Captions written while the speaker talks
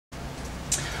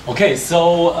Okay,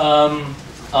 so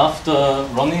after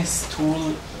Ronnie's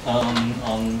tool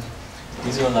on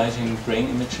visualizing brain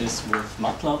images with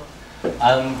MATLAB,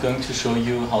 I'm going to show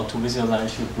you how to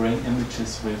visualize your brain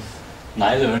images with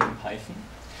Nilearn in Python.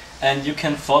 And you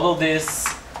can follow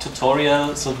this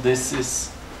tutorial, so this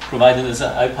is provided as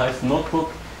an IPython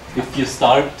notebook. If you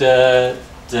start the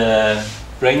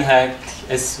Brainhack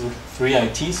S3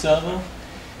 IT server,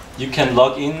 you can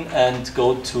log in and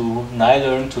go to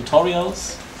Nilearn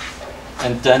tutorials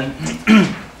and then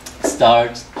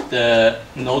start the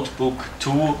notebook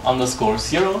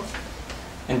 2_0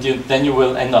 and then you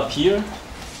will end up here.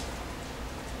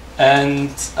 And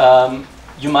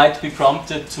you might be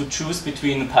prompted to choose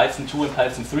between Python 2 and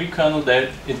Python 3 kernel.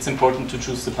 There it's important to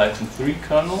choose the Python 3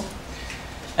 kernel.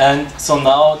 And so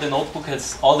now the notebook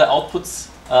has all the outputs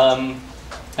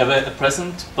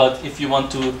present, but if you want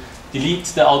to delete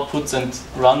the outputs and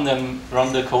run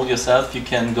the code yourself, you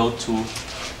can go to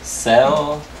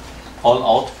Cell, All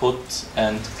Output,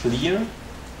 and Clear.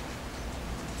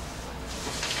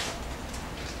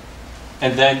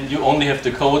 And then you only have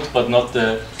the code, but not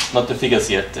the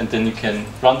figures yet. And then you can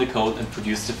run the code and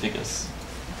produce the figures.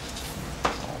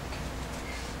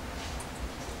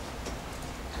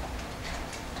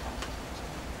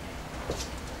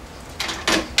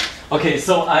 Okay,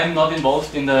 so I'm not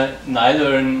involved in the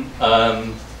Nilearn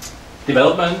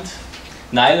development.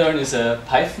 Nilearn is a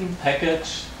Python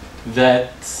package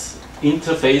that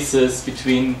interfaces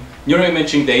between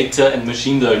neuroimaging data and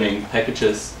machine learning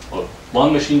packages, or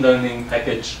one machine learning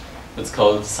package that's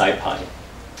called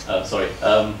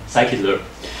scikit-learn.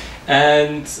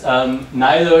 And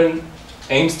Nilearn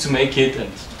aims to make it,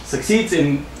 and succeeds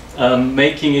in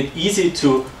making it easy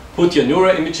to put your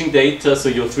neuroimaging data, so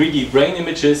your 3D brain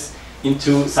images,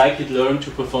 into scikit-learn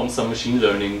to perform some machine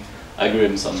learning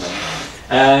algorithms on them.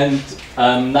 And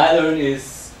Nilearn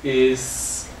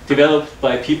is developed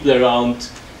by people around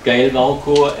Gaël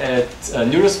Vauco at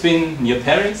Neurospin near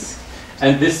Paris.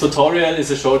 And this tutorial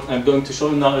is I'm going to show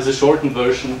you now, is a shortened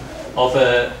version of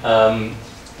a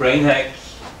Brainhack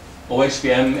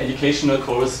OHBM educational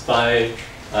course by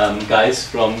guys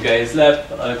from Gaël's lab,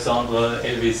 Alexandre,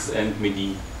 Elvis, and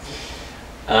Mehdi.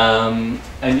 And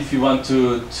if you want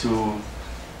to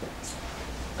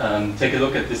take a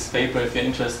look at this paper, if you're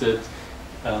interested,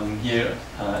 here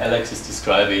Alex is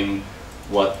describing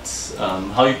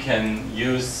how you can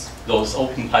use those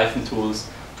open Python tools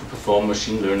to perform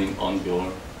machine learning on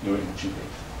your neuroimaging data.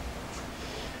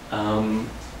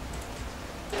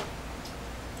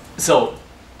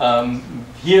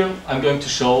 Here I'm going to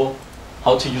show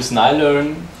how to use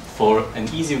Nilearn for an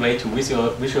easy way to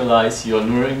visualize your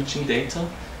neuroimaging data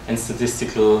and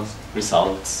statistical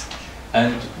results.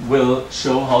 And we'll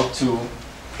show how to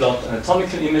plot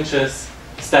anatomical images,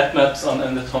 stat maps on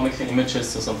anatomical images,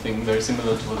 so something very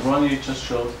similar to what Ronnie just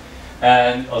showed,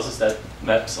 and also stat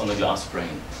maps on a glass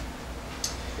brain.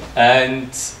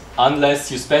 And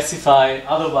unless you specify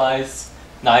otherwise,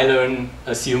 Nilearn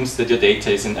assumes that your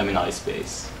data is in MNI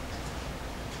space.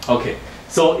 Okay,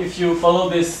 so if you follow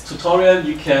this tutorial,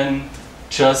 you can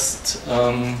just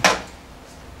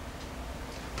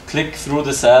click through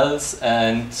the cells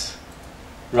and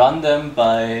run them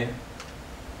by...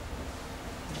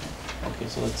 Okay,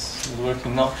 so it's not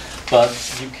working now. But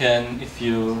you can, if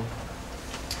you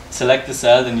select the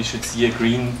cell, then you should see a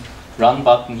green run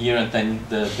button here, and then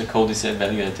the code is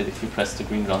evaluated if you press the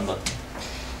green run button.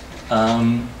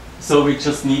 So we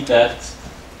just need that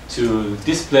to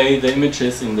display the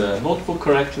images in the notebook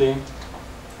correctly.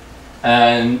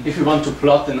 And if we want to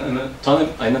plot an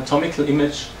anatomical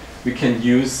image, we can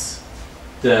use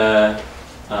the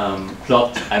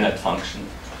plot anat function.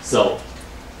 So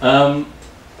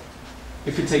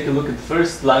if you take a look at the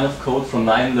first line of code from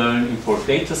Nilearn, import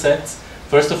datasets.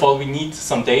 First of all, we need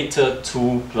some data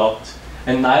to plot.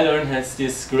 And Nilearn has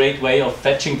this great way of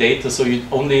fetching data, so you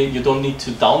don't need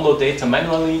to download data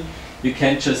manually. You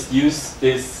can just use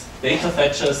these data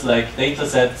fetchers like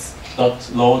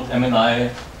datasets.load MNI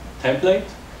template,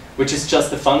 which is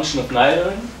just a function of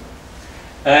Nilearn.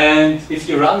 And if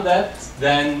you run that,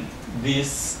 then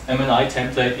this MNI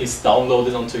template is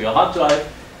downloaded onto your hard drive,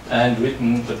 and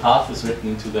the path is written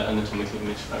into the anatomical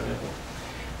image variable.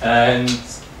 And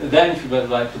then if we would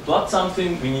like to plot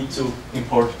something, we need to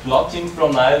import plotting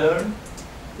from Nilearn,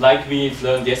 like we've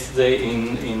learned yesterday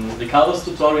in Ricardo's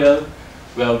tutorial,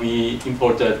 where we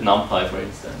imported NumPy, for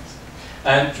instance.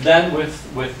 And then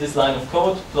with this line of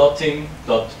code,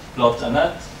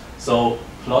 plotting.plotanat. So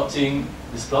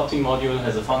this plotting module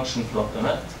has a function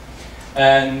plotanat.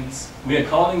 And we are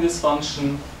calling this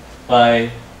function by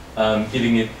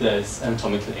giving it this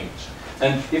anatomical image.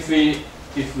 And if we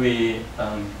if we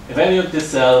evaluate this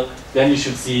cell, then you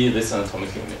should see this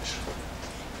anatomical image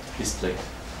displayed.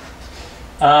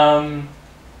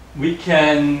 We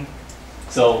can,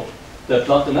 so the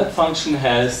plot the net function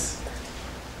has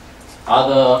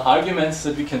other arguments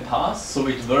that we can pass, so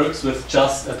it works with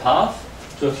just a path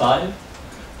to a file,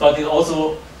 but it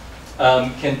also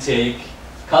can take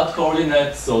cut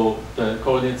coordinates, so the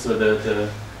coordinates where the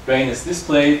brain is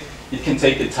displayed. It can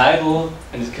take the title,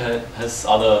 and it has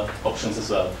other options as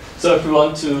well. So if we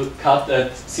want to cut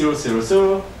at 0, 0,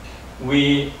 0,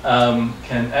 we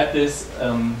can add this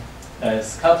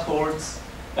as cut chords,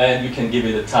 and we can give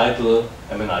it a title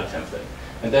MNI template.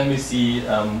 And then we see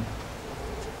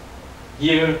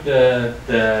here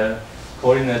the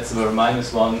coordinates were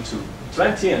 -1 to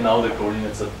 20, and now the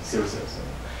coordinates are 0, 0, 0.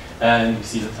 And you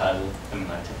see the title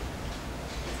MNI template.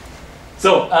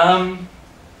 So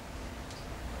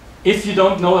if you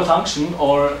don't know a function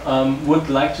or would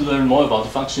like to learn more about the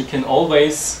function, you can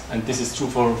always, and this is true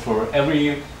for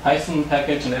every Python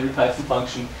package and every Python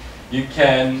function, you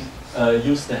can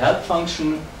use the help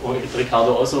function, or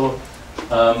Ricardo also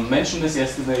mentioned this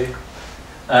yesterday,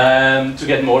 to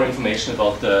get more information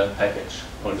about the package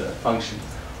or the function.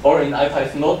 Or in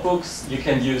IPython notebooks, you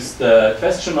can use the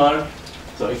question mark.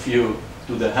 So if you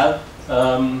do the help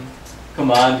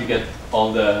command, you get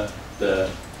all the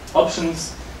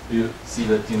options. You see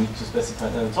that you need to specify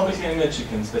an anatomical image, you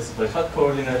can specify cut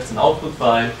coordinates, an output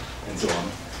file, and so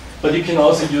on. But you can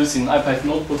also use in IPython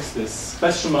notebooks this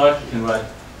question mark. You can write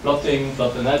plotting,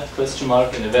 plot the net, question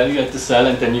mark, and evaluate the cell,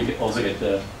 and then you can also get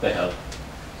the help.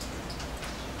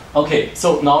 Okay,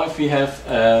 so now if we have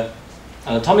an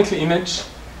anatomical image,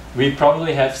 we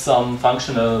probably have some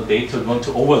functional data we want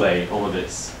to overlay over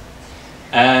this.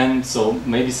 And so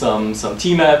maybe some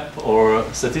T-map or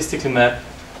statistical map,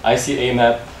 ICA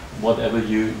map, whatever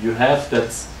you have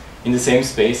that's in the same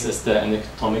space as the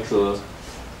anatomical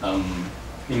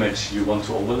image you want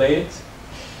to overlay it.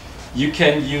 You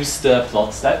can use the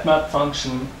plot stat map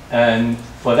function, and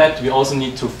for that we also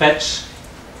need to fetch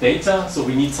data, so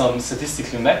we need some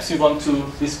statistical maps we want to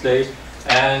display,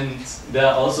 and there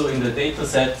are also in the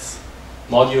datasets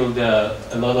module there are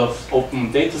a lot of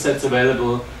open datasets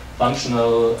available,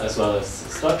 functional as well as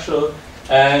structural,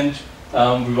 and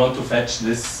we want to fetch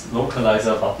this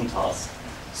localizer button task.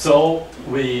 So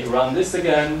we run this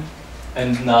again,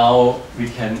 and now we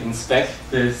can inspect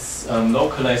this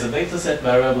localizer dataset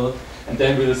variable, and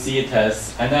then we'll see it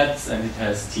has anats and it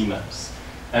has tmaps.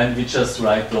 And we just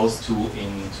write those two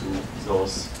into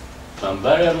those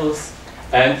variables.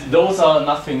 And those are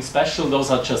nothing special,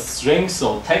 those are just strings,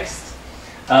 so text,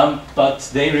 but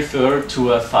they refer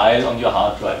to a file on your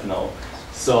hard drive now.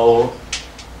 So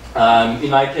in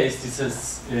my case, this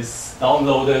is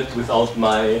downloaded without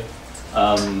my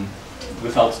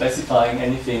without specifying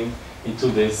anything into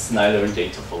this Nilearn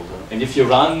data folder. And if you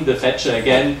run the fetcher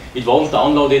again, it won't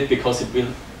download it because it will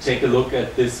take a look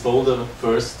at this folder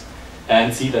first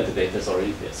and see that the data is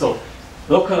already there. So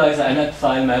localizer anat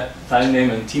file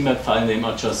name and tmap file name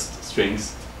are just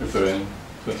strings referring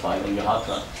to a file on your hard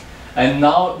drive. And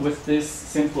now with this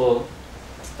simple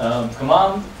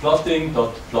command,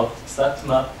 plotting.plot stat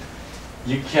map,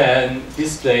 you can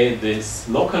display this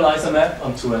localizer map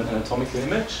onto an anatomical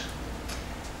image,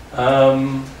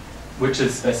 which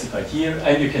is specified here,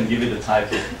 and you can give it a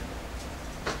title.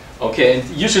 Okay, and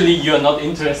usually you are not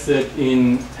interested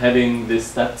in having the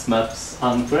stats maps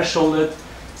unthresholded,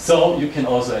 so you can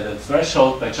also add a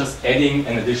threshold by just adding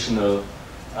an additional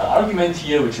argument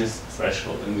here, which is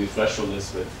threshold, and we threshold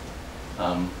this with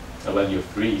a value of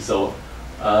 3. So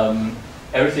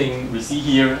everything we see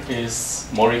here is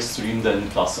more extreme than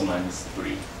plus or minus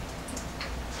 3.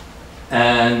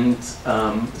 And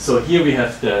so here we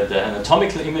have the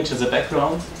anatomical image as a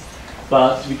background,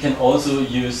 but we can also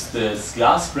use this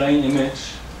glass brain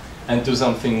image and do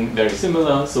something very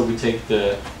similar. So we take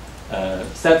the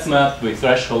stats map, we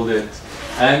threshold it,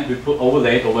 and we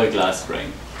overlay it over a glass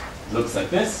brain. It looks like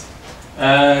this.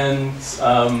 And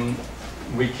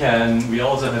we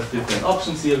also have different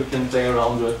options here we can play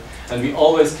around with. And we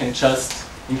always can just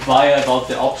inquire about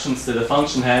the options that a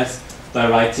function has by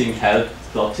writing help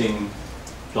plotting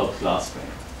plot glassbrain.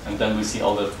 And then we see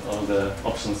all the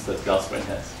options that glassbrain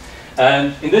has.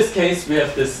 And in this case, we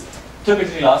have this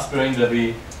typical glassbrain where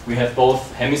we have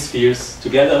both hemispheres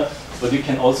together, but you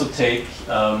can also take,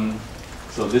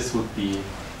 so this would be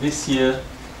this here,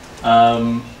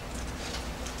 but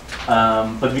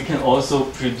we can also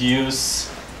produce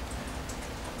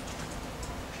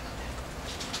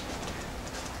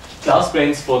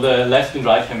glassbrains for the left and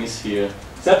right hemisphere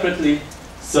separately.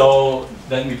 So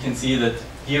then we can see that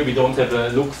here we don't have a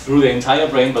look through the entire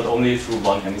brain, but only through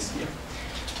one hemisphere.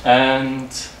 And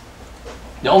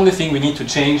the only thing we need to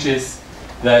change is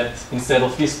that instead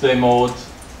of display mode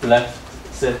left,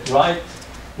 set, right,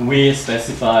 we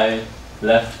specify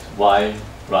left, Y,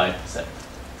 right, set.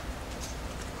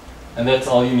 And that's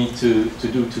all you need to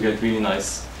do to get really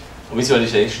nice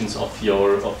visualizations of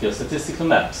your statistical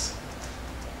maps.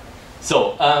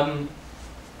 So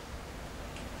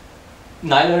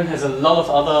Nilearn has a lot of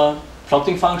other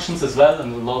plotting functions as well,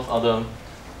 and a lot of other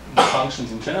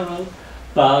functions in general.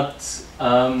 But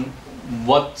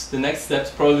what the next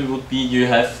steps probably would be, you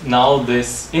have now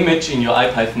this image in your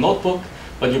IPython notebook,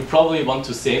 but you probably want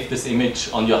to save this image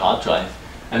on your hard drive.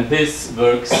 And this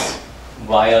works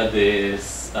via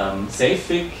this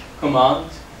savefig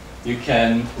command. You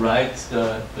can write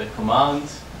the command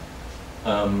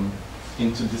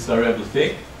into this variable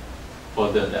fig,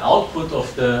 or the output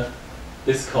of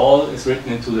this call is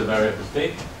written into the variable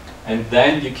fig, and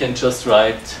then you can just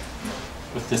write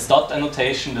with this dot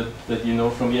annotation that you know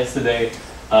from yesterday,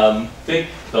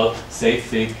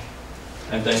 fig.savefig,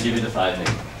 and then give it a file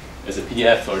name as a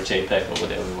PDF or a JPEG or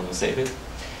whatever you want to save it.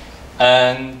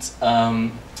 And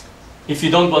if you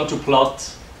don't want to plot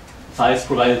files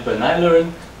provided by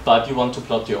Nilearn, but you want to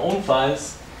plot your own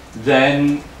files,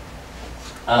 then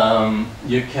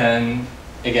you can,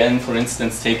 again, for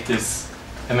instance, take this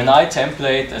MNI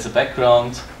template as a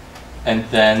background, and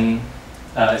then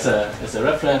as a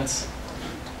reference,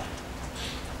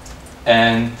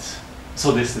 and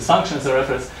so this function as a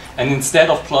reference. And instead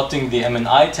of plotting the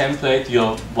MNI template,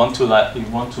 you want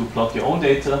to plot your own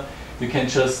data, you can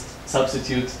just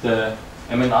substitute the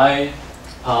MNI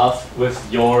path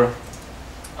with your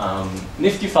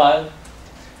Nifty file,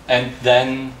 and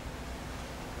then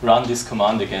run this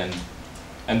command again.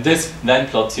 And this then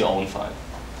plots your own file.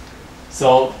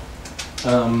 So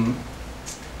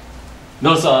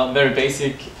those are very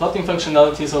basic plotting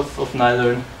functionalities of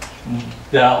Nilearn.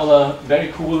 There are other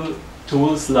very cool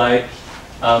tools like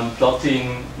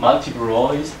plotting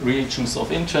multiple regions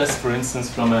of interest, for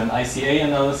instance, from an ICA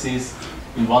analysis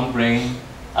in one brain,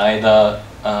 either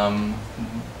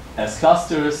as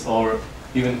clusters or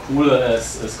even cooler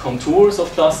as contours of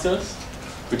clusters,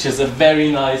 which is a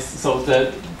very nice, so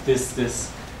that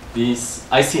these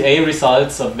ICA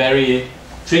results are very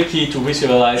tricky to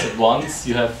visualize at once.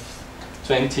 You have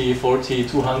 20, 40,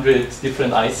 200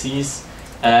 different ICs,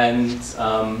 and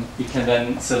you can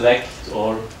then select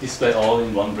or display all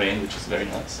in one brain, which is very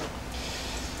nice.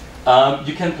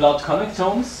 You can plot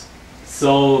connectomes,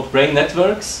 so brain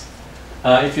networks.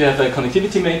 If you have a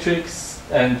connectivity matrix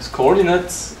and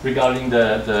coordinates regarding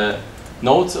the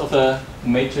nodes of a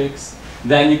matrix,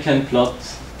 then you can plot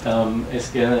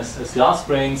as glass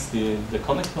brains the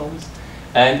connectomes.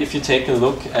 And if you take a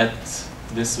look at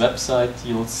this website,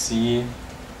 you'll see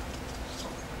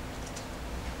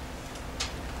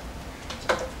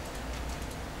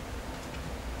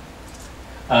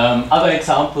other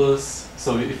examples.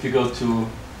 So if you go to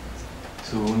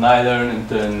Nilearn and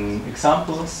then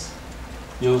examples,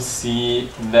 you'll see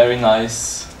very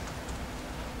nice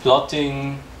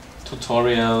plotting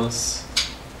tutorials.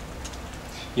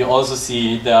 You also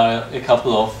see there are a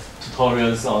couple of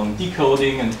tutorials on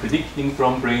decoding and predicting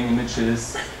from brain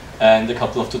images, and a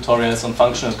couple of tutorials on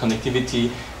functional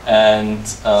connectivity and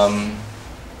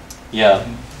yeah,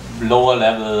 lower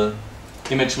level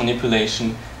image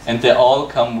manipulation. And they all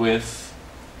come with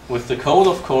the code,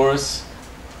 of course,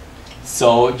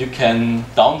 so you can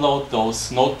download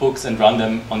those notebooks and run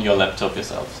them on your laptop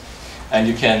yourself. And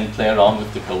you can play around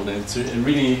with the code, and it's a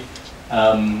really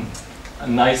a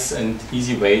nice and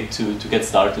easy way to get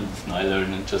started with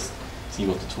Nilearn and just see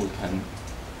what the tool can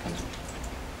do.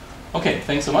 Okay,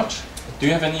 thanks so much. Do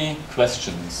you have any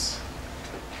questions?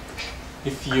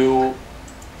 If you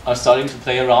are starting to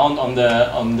play around on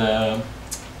the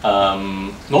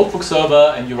notebook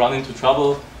server and you run into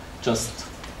trouble, just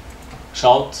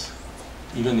shout,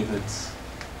 even if it's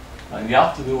in the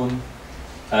afternoon.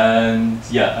 And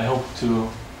yeah, I hope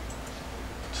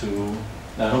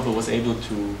I hope I was able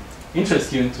to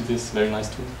interest you into this very nice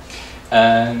tool.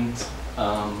 And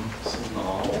so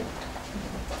now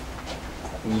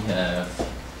we have,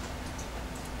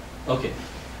 okay,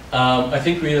 I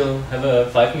think we'll have a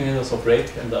 5 minutes or so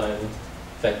break, and I'll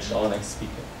fetch our next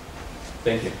speaker.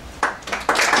 Thank you.